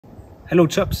Hello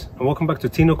chaps, and welcome back to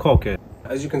Tino Car Care.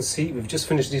 As you can see, we've just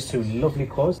finished these two lovely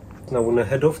cars. Now we're going to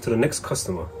head off to the next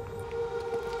customer.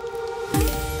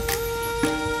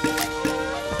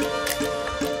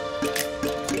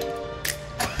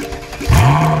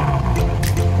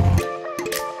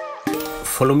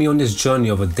 Follow me on this journey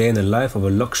of a day in the life of a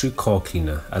luxury car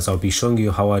cleaner, as I'll be showing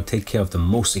you how I take care of the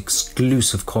most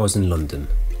exclusive cars in London.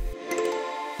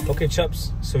 Okay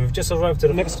chaps, so we've just arrived to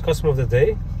the next customer of the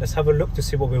day. Let's have a look to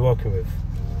see what we're working with.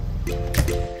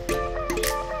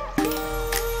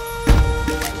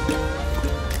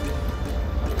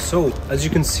 So, as you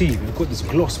can see, we've got this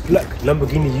gloss black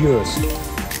Lamborghini Urus.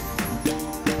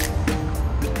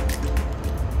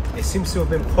 It seems to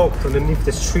have been parked underneath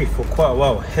this tree for quite a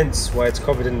while, hence why it's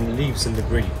covered in leaves and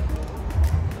debris.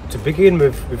 To begin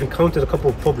with, we've encountered a couple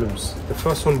of problems. The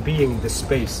first one being the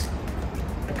space.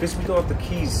 Because we don't have the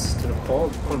keys to the car,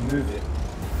 we can't move it.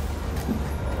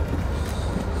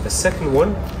 The second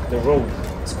one, the road.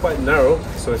 It's quite narrow,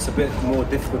 so it's a bit more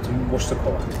difficult to wash the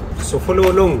car. So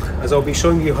follow along as I'll be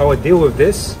showing you how I deal with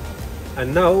this.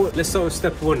 And now, let's start with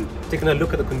step one, taking a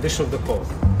look at the condition of the car.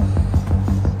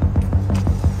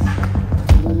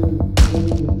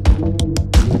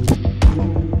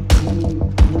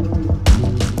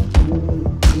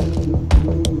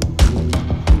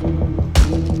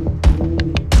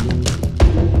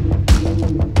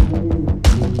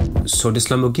 So this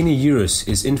Lamborghini Urus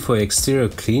is in for an exterior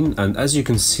clean, and as you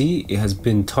can see, it has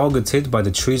been targeted by the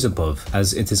trees above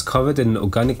as it is covered in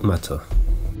organic matter.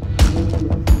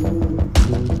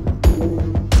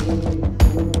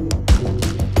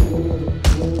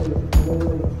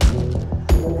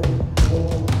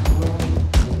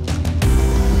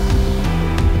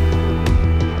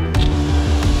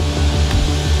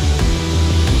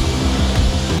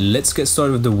 Let's get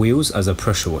started with the wheels as I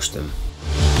pressure wash them.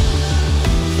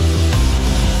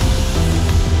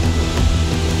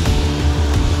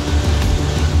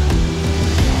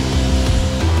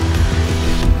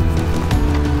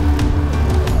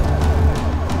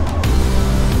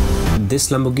 This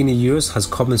Lamborghini Urus has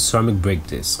common ceramic brake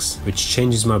discs, which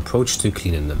changes my approach to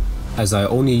cleaning them, as I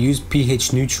only use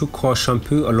pH neutral car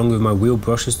shampoo along with my wheel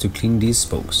brushes to clean these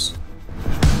spokes.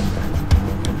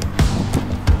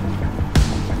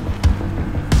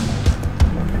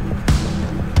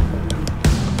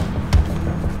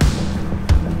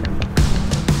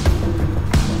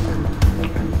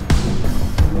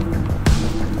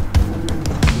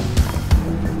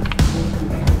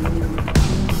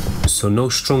 So no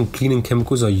strong cleaning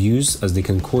chemicals are used as they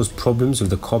can cause problems with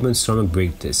the carbon ceramic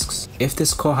brake discs. If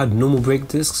this car had normal brake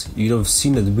discs, you'd have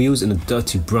seen the wheels in a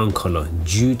dirty brown color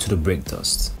due to the brake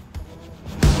dust.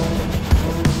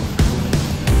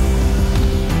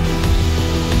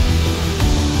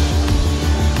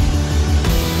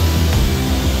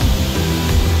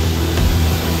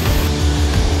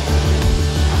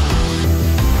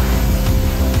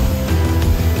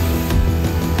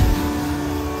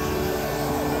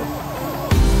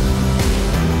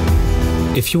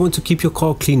 If you want to keep your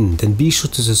car clean, then be sure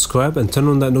to subscribe and turn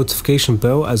on that notification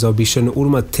bell, as I'll be sharing all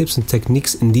my tips and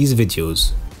techniques in these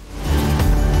videos.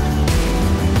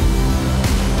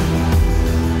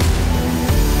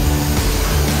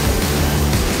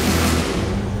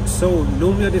 So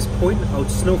normally at this point I would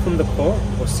snow from the car,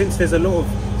 but since there's a lot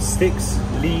of sticks,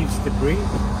 leaves, debris,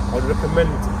 I would recommend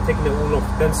taking it all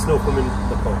off, then snow from in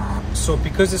the car. So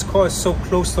because this car is so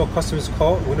close to our customer's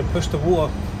car, we're going to push the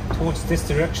water towards this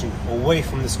direction, away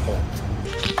from this car.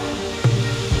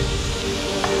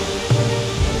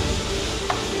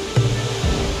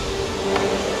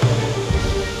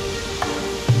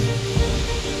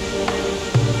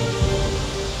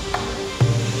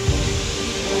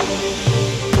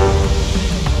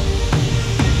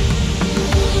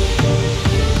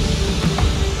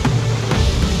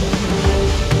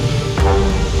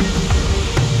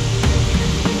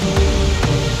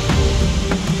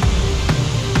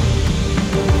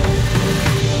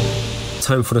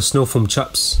 Time for the snow foam,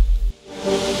 chaps.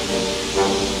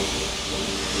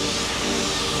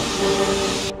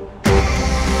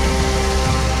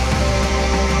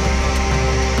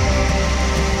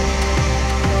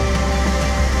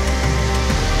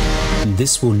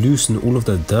 This will loosen all of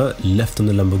the dirt left on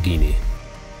the Lamborghini.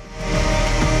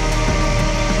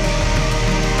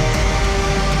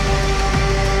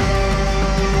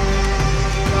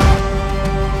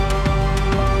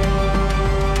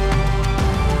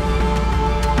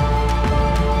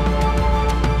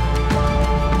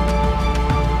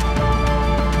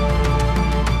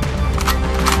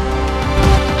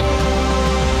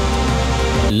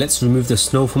 Let's remove the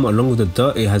snow foam along with the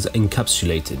dirt it has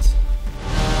encapsulated.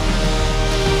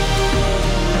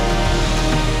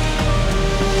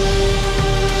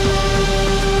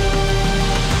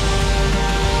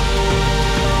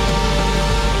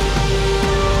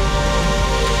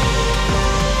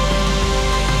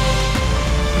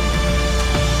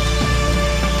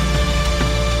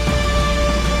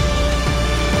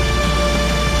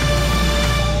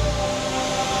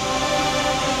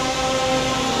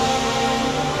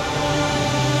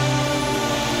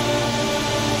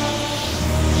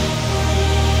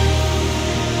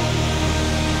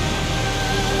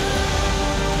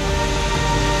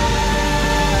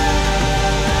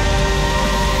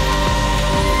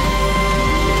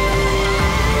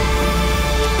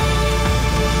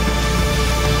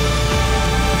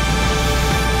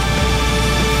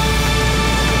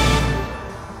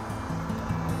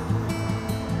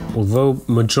 Although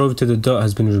majority of the dirt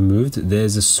has been removed,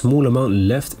 there's a small amount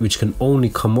left which can only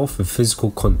come off with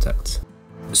physical contact.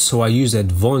 So I use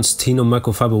advanced Tino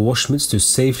microfiber wash mitts to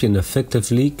safely and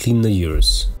effectively clean the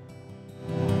Urus.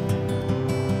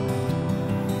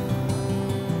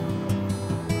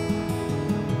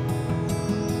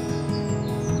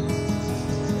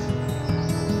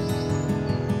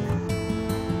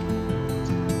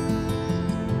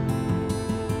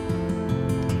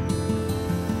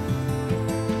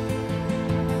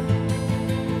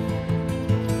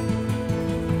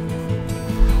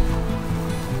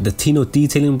 The Tino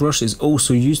detailing brush is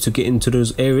also used to get into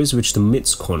those areas which the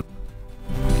mitts can't.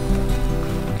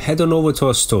 Head on over to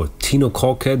our store,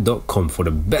 tinocarcare.com, for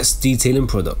the best detailing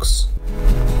products.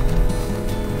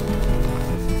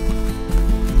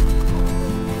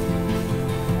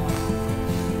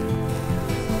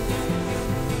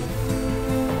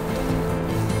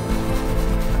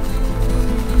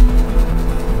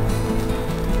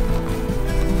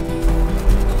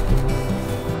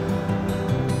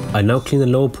 I now clean the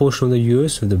lower portion of the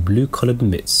Urus with the blue coloured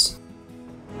mitts.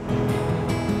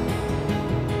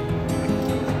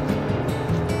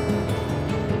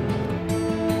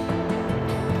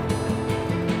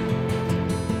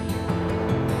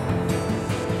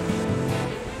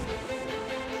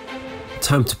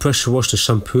 Time to pressure wash the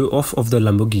shampoo off of the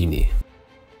Lamborghini.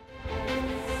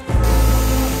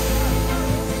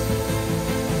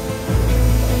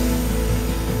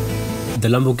 The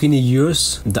Lamborghini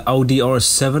Urus, the Audi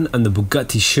RS7 and the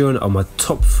Bugatti Chiron are my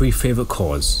top 3 favourite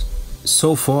cars.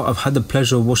 So far I've had the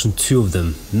pleasure of washing 2 of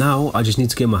them. Now I just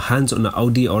need to get my hands on the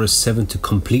Audi RS7 to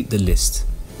complete the list.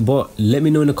 But let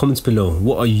me know in the comments below,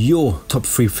 what are your top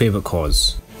 3 favourite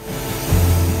cars?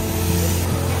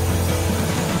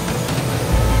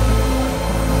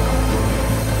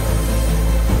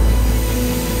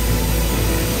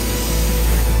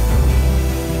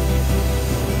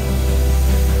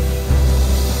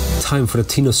 Time for the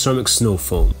Tino Ceramic Snow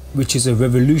Foam, which is a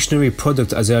revolutionary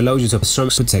product as it allows you to have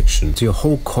ceramic protection to your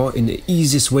whole car in the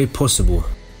easiest way possible.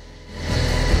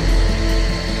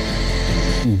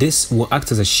 This will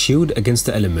act as a shield against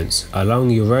the elements,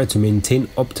 allowing your ride to maintain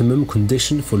optimum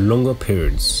condition for longer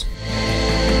periods.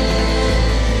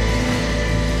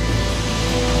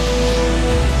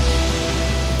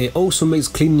 It also makes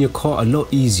cleaning your car a lot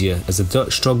easier as the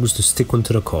dirt struggles to stick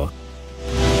onto the car.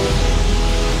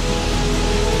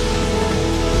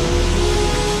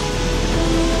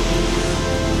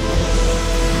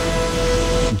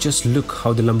 Just look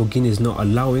how the Lamborghini is not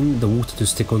allowing the water to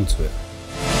stick onto it.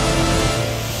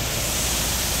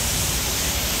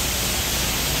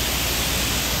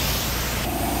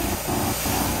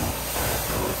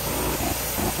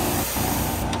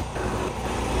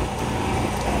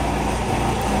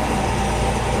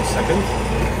 A second.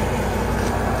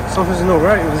 Something's not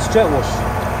right with this jet wash.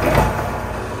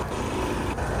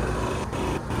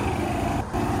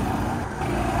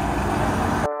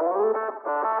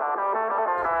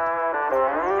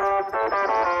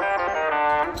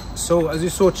 So as you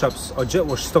saw chaps, our jet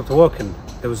wash stopped working.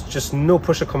 There was just no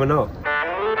pressure coming out.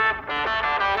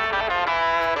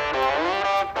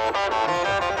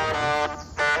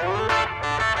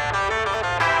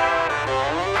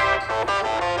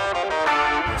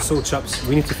 So chaps,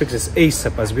 we need to fix this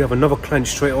ASAP as we have another client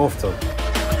straight after.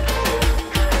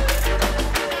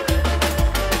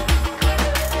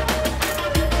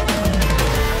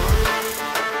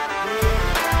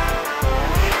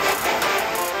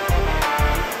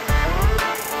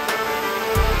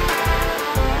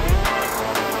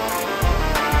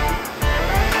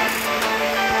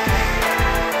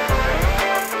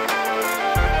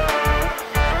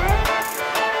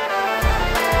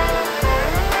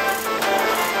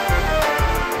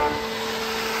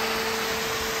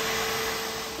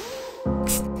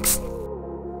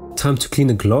 Time to clean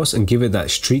the glass and give it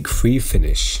that streak-free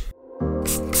finish.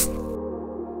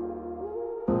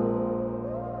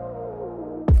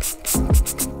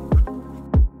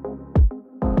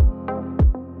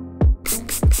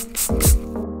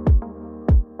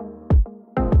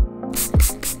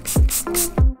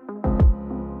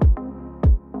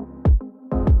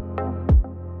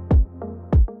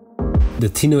 The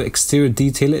Tino exterior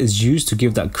detailer is used to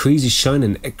give that crazy shine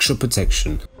and extra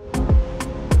protection.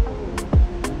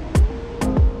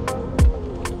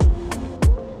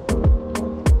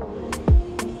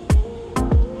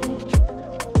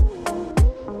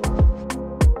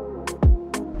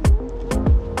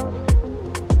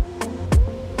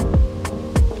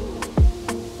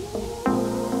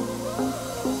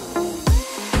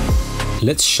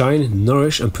 Let's shine,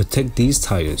 nourish and protect these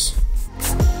tires.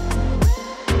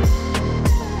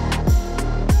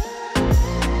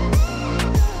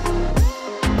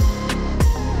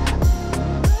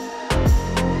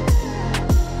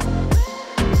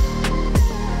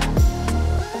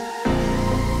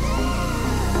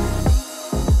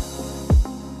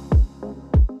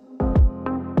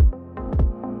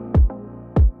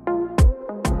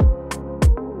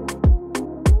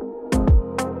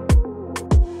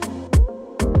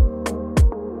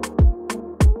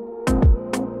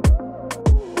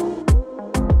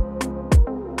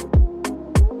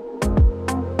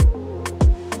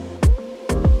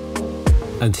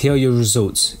 And here are your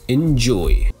results.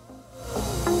 Enjoy!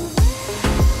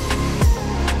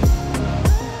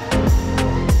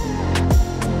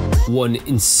 What an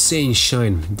insane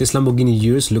shine. This Lamborghini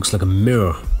Urus looks like a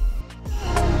mirror.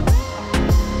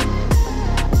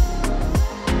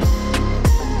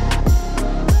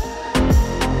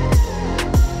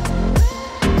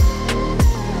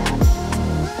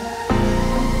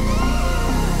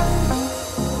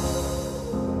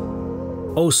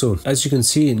 Also, as you can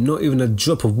see, not even a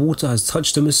drop of water has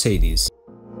touched the Mercedes.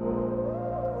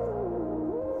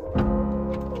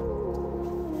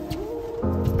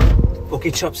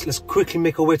 Okay chaps, let's quickly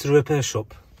make our way to the repair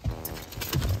shop.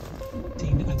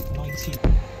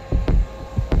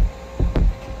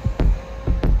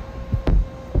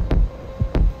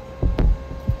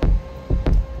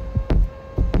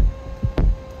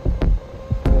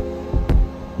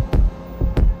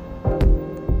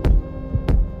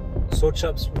 So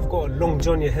chaps, we've got a long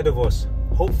journey ahead of us.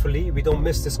 Hopefully we don't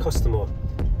miss this customer.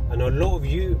 And a lot of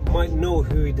you might know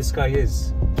who this guy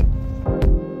is.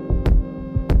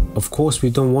 Of course,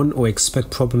 we don't want or expect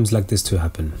problems like this to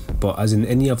happen, but as in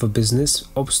any other business,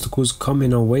 obstacles come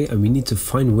in our way and we need to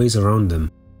find ways around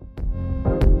them.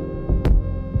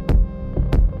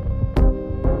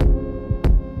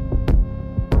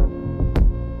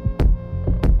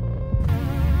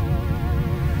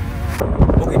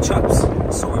 Okay chaps,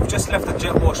 so we've just left the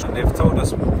jet wash and they've told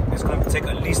us it's going to take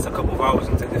at least a couple of hours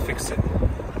until they fix it.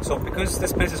 So because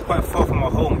this place is quite far from our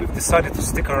home, we've decided to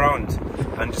stick around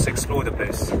and just explore the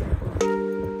place.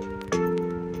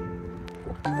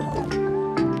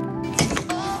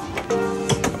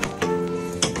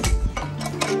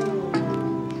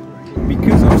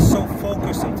 Because I was so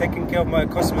focused on taking care of my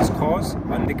customers' cars,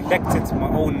 I neglected my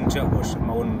own jet wash and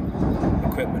my own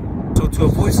equipment. So to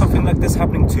avoid something like this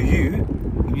happening to you,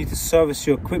 you need to service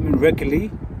your equipment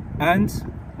regularly, and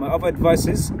my other advice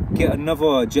is get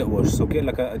another jet wash, so get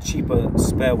like a cheaper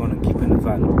spare one and keep it in the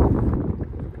van.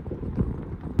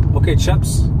 Okay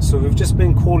chaps, so we've just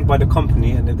been called by the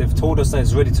company and they've told us that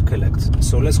it's ready to collect.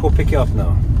 So let's go pick it up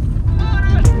now.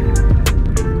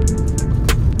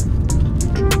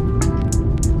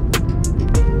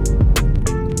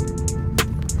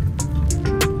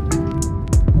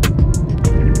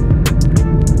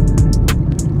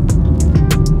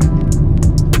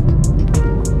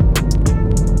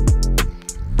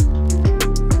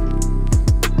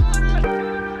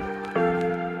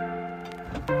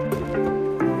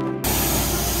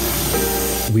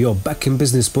 We are back in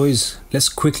business, boys. Let's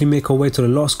quickly make our way to the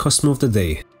last customer of the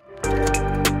day.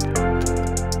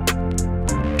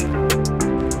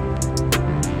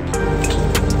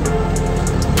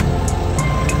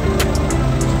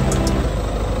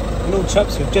 Hello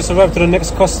chaps, we've just arrived at the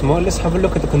next customer. Let's have a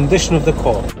look at the condition of the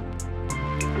car.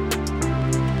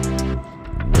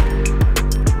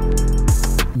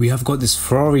 We have got this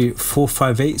Ferrari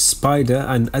 458 Spider,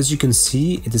 and as you can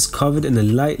see, it is covered in a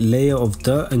light layer of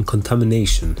dirt and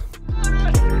contamination.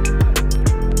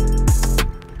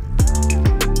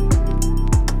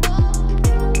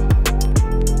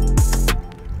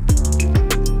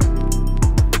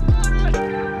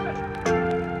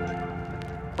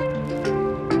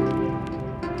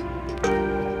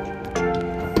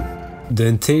 The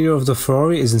interior of the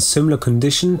Ferrari is in similar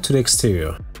condition to the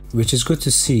exterior, which is good to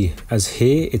see, as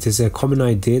here it is a common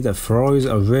idea that Ferraris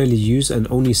are rarely used and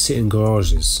only sit in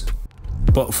garages.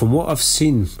 But from what I've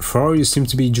seen, Ferraris seem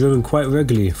to be driven quite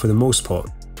regularly for the most part.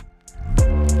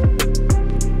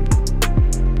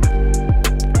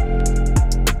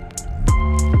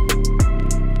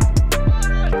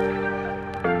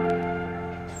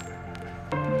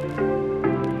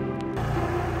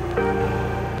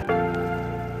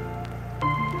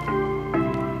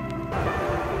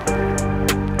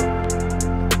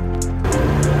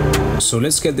 So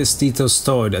let's get this detail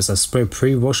started as I spray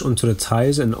pre-wash onto the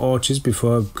tyres and arches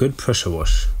before a good pressure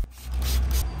wash.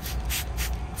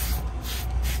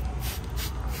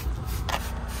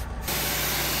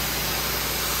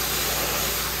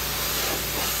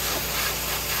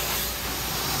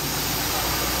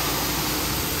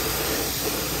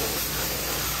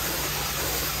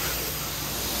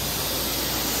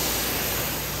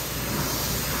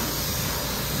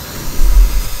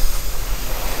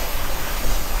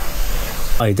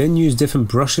 I then use different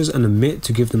brushes and a mitt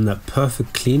to give them that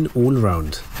perfect clean all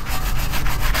around.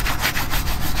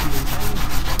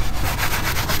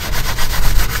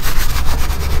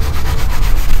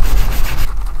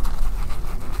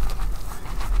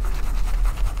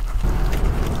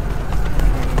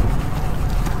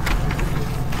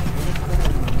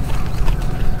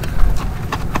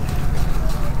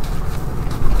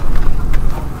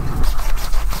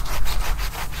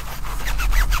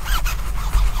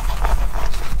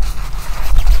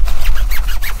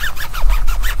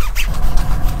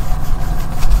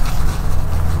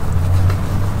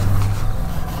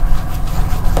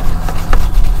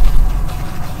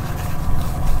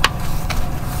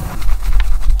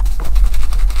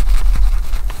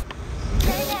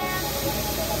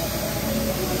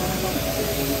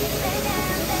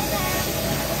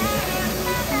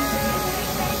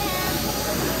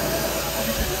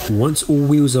 Once all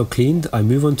wheels are cleaned, I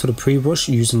move on to the pre-wash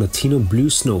using the Tino blue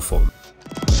snow foam.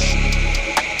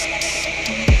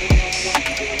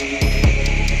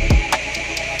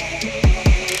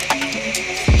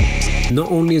 Not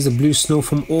only is the blue snow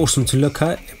foam awesome to look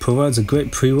at, it provides a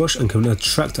great pre-wash and can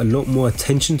attract a lot more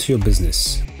attention to your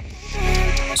business.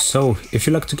 So, if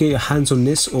you'd like to get your hands on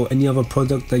this or any other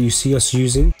product that you see us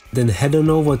using, then head on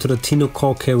over to the Tino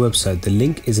Car Care website. The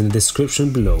link is in the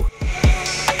description below.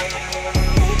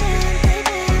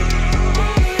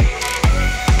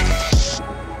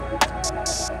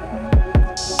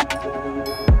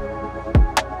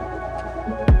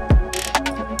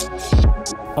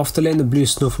 After letting the blue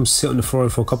snow foam sit on the Ferrari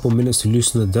for a couple of minutes to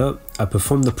loosen the dirt, I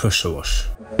perform the pressure wash.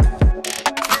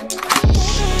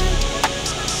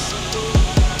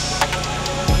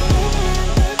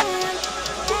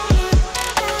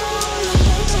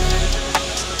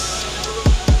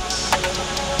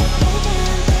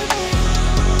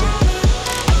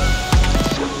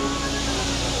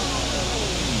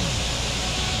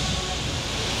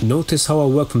 Notice how I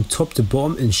work from top to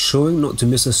bottom, ensuring not to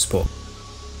miss a spot.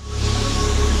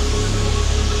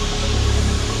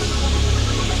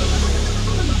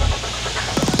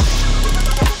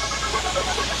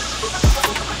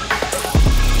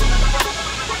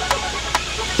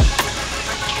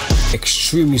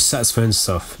 Extremely satisfying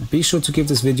stuff. Be sure to give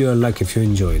this video a like if you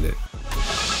enjoyed it.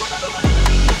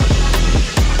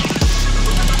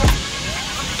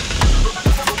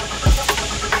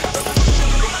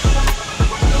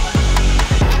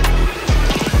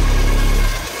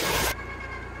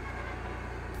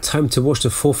 Time to wash the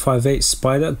 458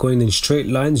 Spider, going in straight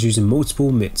lines using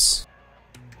multiple mitts.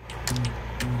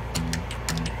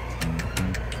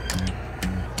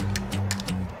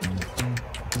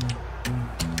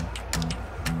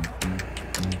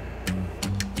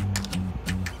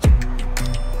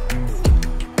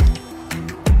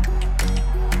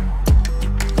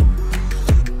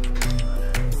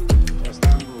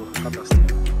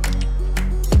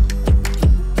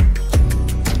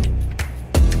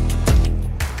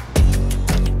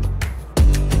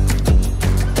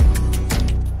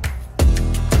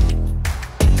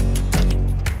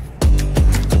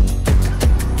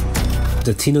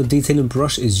 The Tino detailing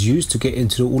brush is used to get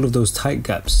into all of those tight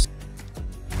gaps.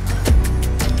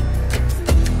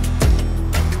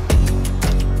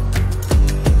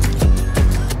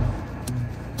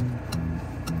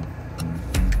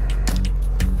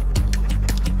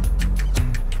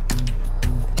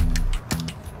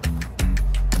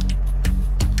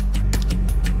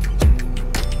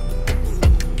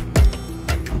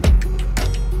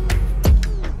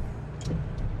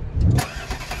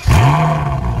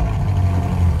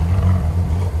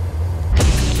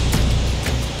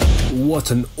 What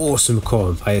an awesome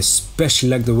car. I especially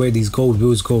like the way these gold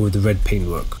wheels go with the red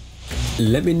paintwork.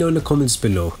 Let me know in the comments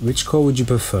below, which car would you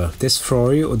prefer, this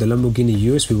Ferrari or the Lamborghini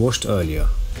Urus we washed earlier?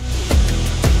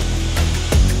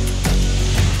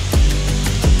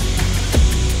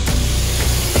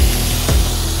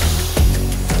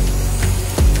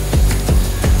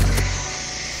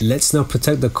 Let's now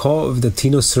protect the car with the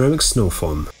Tino ceramic snow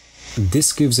foam.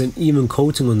 This gives an even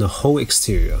coating on the whole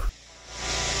exterior.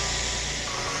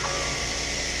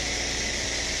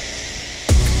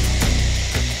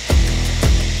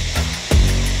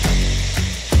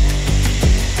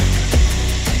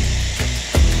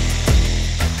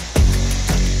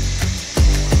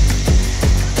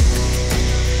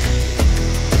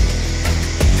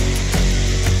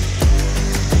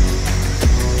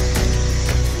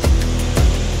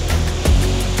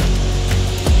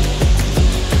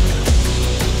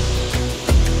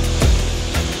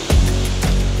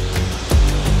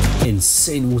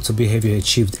 Insane water behavior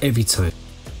achieved every time.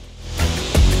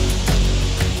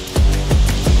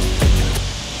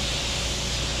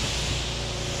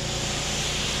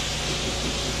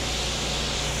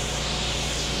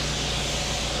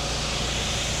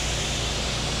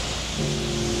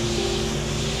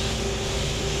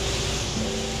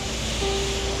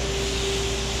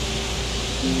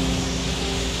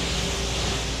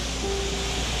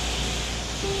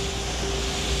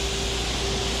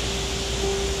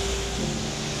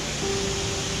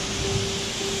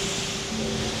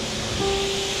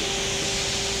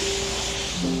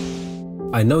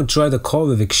 I now dry the car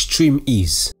with extreme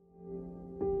ease.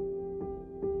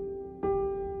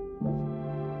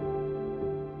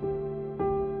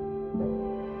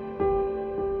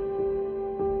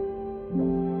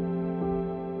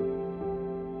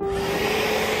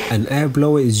 An air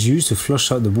blower is used to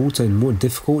flush out the water in more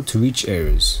difficult to reach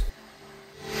areas.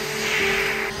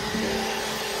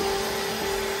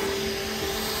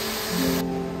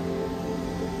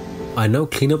 I now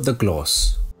clean up the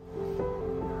glass.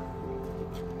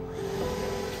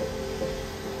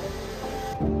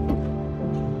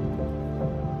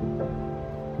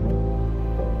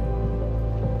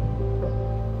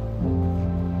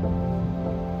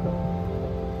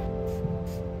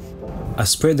 I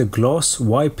spray the gloss,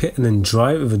 wipe it and then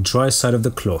dry it with the dry side of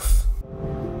the cloth.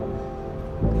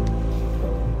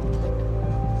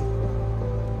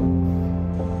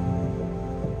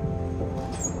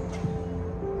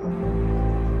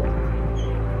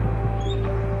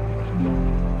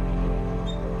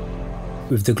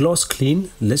 With the gloss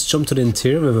clean, let's jump to the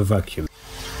interior with a vacuum.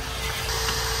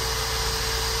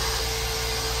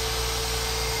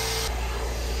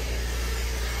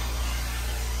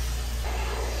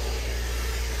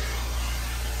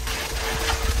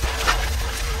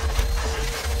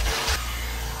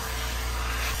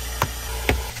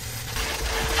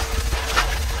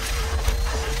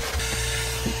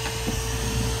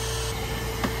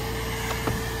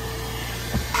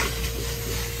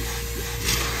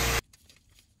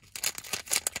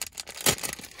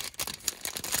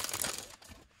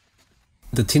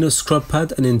 The Tino scrub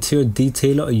pad and interior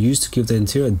detailer are used to give the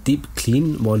interior a deep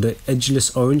clean, while the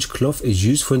edgeless orange cloth is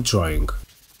used for drying.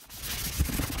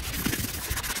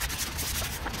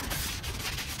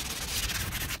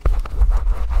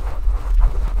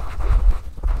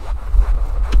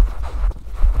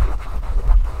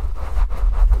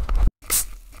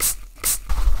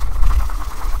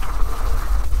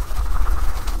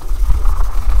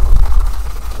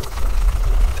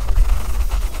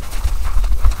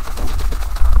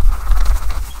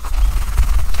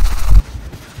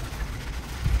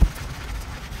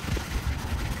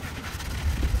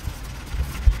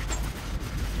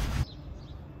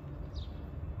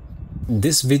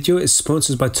 This video is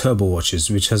sponsored by Turbo Watches,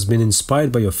 which has been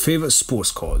inspired by your favorite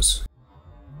sports cars.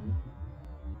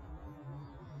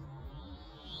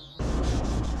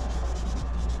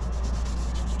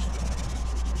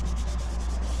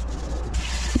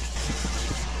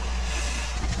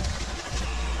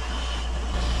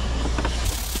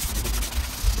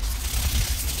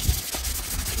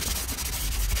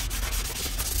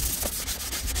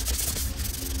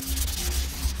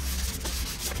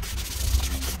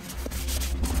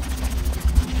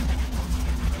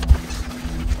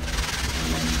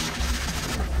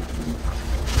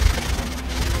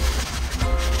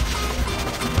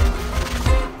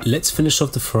 Let's finish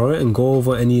off the Ferrari and go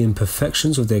over any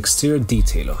imperfections of the exterior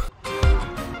detailer.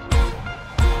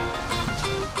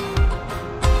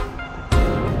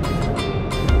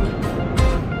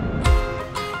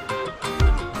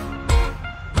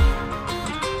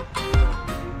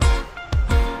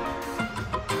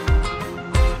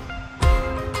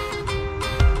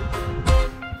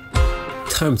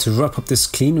 Time to wrap up this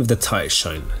clean with the tire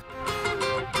shine.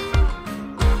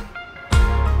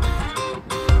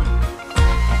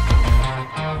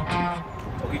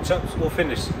 Chaps, all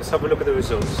finished. Let's have a look at the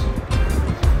results.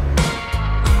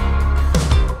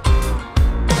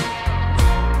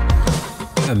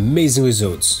 Amazing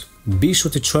results. Be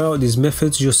sure to try out these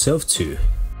methods yourself too.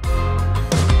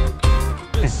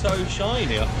 It's so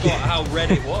shiny, I forgot how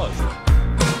red it was.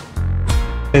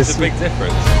 It's a big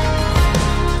difference.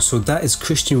 So that is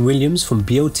Christian Williams from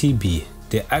BOTB.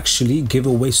 They actually give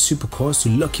away supercars to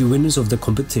lucky winners of the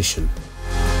competition.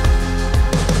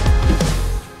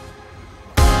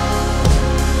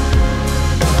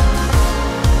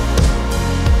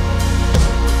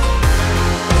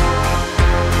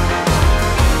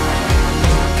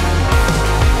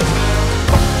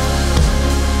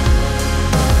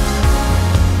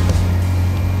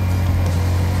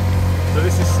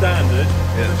 Standard.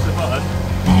 Yeah. Push the button.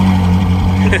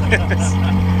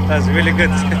 That's really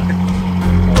good.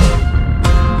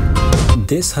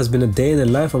 This has been a day in the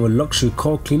life of a luxury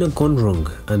car cleaner gone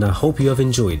wrong, and I hope you have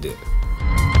enjoyed it.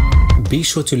 Be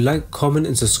sure to like, comment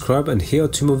and subscribe, and here are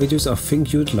 2 more videos I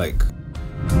think you would like.